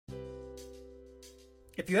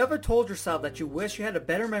If you ever told yourself that you wish you had a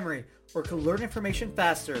better memory or could learn information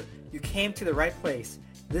faster, you came to the right place.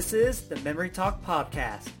 This is the Memory Talk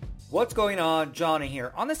Podcast. What's going on? Johnny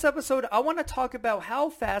here. On this episode, I want to talk about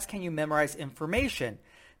how fast can you memorize information.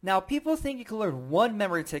 Now, people think you can learn one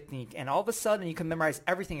memory technique and all of a sudden you can memorize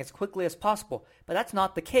everything as quickly as possible, but that's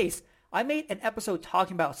not the case. I made an episode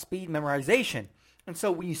talking about speed memorization. And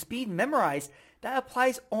so when you speed memorize, that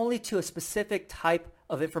applies only to a specific type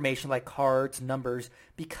of information like cards, numbers,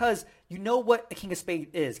 because you know what a king of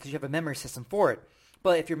spades is because you have a memory system for it.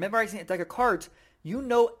 But if you're memorizing a deck of cards, you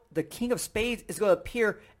know the king of spades is going to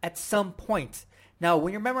appear at some point. Now,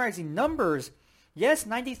 when you're memorizing numbers, yes,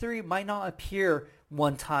 93 might not appear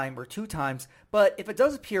one time or two times, but if it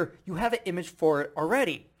does appear, you have an image for it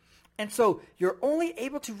already. And so you're only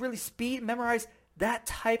able to really speed memorize that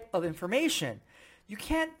type of information. You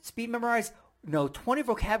can't speed memorize 20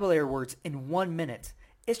 vocabulary words in 1 minute.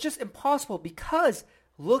 It's just impossible because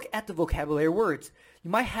look at the vocabulary words.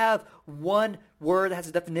 You might have one word that has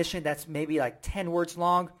a definition that's maybe like 10 words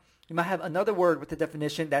long. You might have another word with a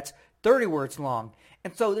definition that's 30 words long.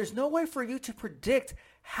 And so there's no way for you to predict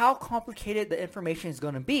how complicated the information is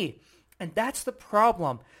going to be. And that's the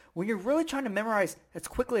problem. When you're really trying to memorize as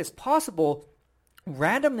quickly as possible,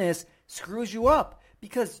 randomness screws you up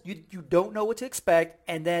because you don't know what to expect.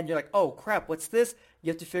 And then you're like, oh crap, what's this?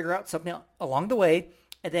 You have to figure out something along the way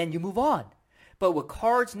and then you move on. But with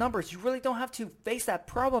cards, numbers, you really don't have to face that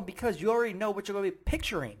problem because you already know what you're going to be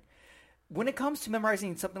picturing. When it comes to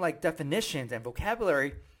memorizing something like definitions and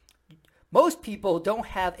vocabulary, most people don't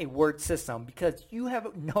have a word system because you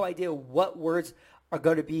have no idea what words are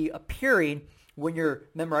going to be appearing when you're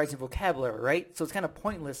memorizing vocabulary, right? So it's kind of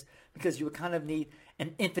pointless because you would kind of need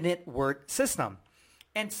an infinite word system.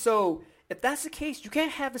 And so if that's the case, you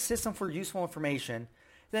can't have a system for useful information,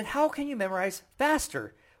 then how can you memorize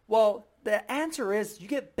faster? Well, the answer is you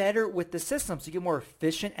get better with the systems. You get more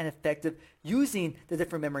efficient and effective using the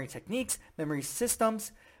different memory techniques, memory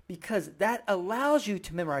systems, because that allows you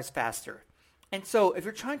to memorize faster. And so if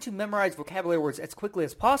you're trying to memorize vocabulary words as quickly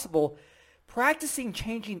as possible, practicing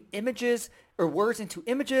changing images or words into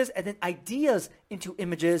images and then ideas into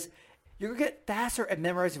images, you're going to get faster at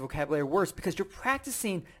memorizing vocabulary words because you're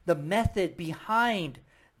practicing the method behind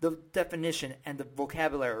the definition and the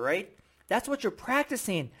vocabulary, right? That's what you're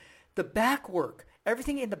practicing. The back work,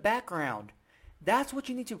 everything in the background. That's what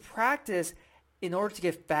you need to practice in order to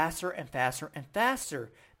get faster and faster and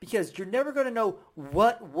faster because you're never going to know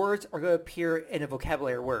what words are going to appear in a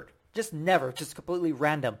vocabulary word. Just never, just completely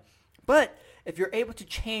random. But if you're able to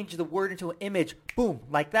change the word into an image, boom,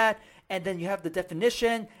 like that, and then you have the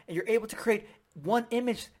definition and you're able to create one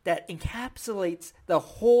image that encapsulates the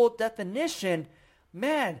whole definition,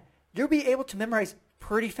 man, you'll be able to memorize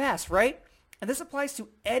pretty fast, right? And this applies to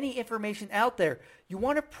any information out there. You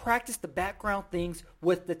want to practice the background things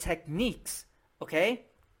with the techniques, okay?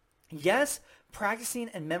 Yes, practicing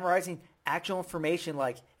and memorizing actual information,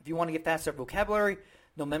 like if you want to get faster at vocabulary,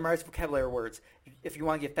 memorize vocabulary words. If you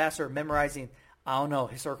want to get faster at memorizing,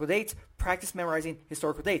 historical dates, practice memorizing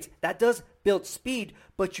historical dates. That does build speed,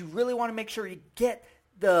 but you really want to make sure you get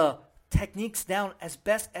the techniques down as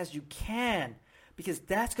best as you can because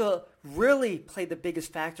that's going to really play the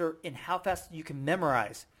biggest factor in how fast you can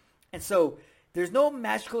memorize. And so there's no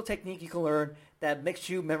magical technique you can learn that makes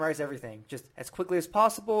you memorize everything just as quickly as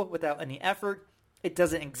possible without any effort. It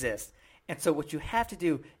doesn't exist. And so what you have to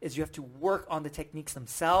do is you have to work on the techniques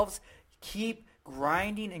themselves, keep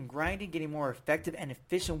grinding and grinding, getting more effective and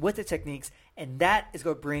efficient with the techniques, and that is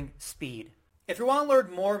going to bring speed. If you want to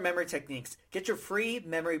learn more memory techniques, get your free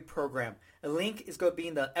memory program. A link is going to be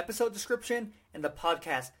in the episode description and the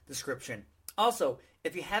podcast description. Also,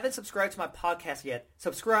 if you haven't subscribed to my podcast yet,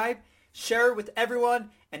 subscribe, share it with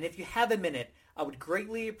everyone, and if you have a minute, I would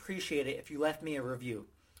greatly appreciate it if you left me a review.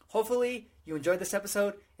 Hopefully, you enjoyed this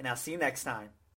episode, and I'll see you next time.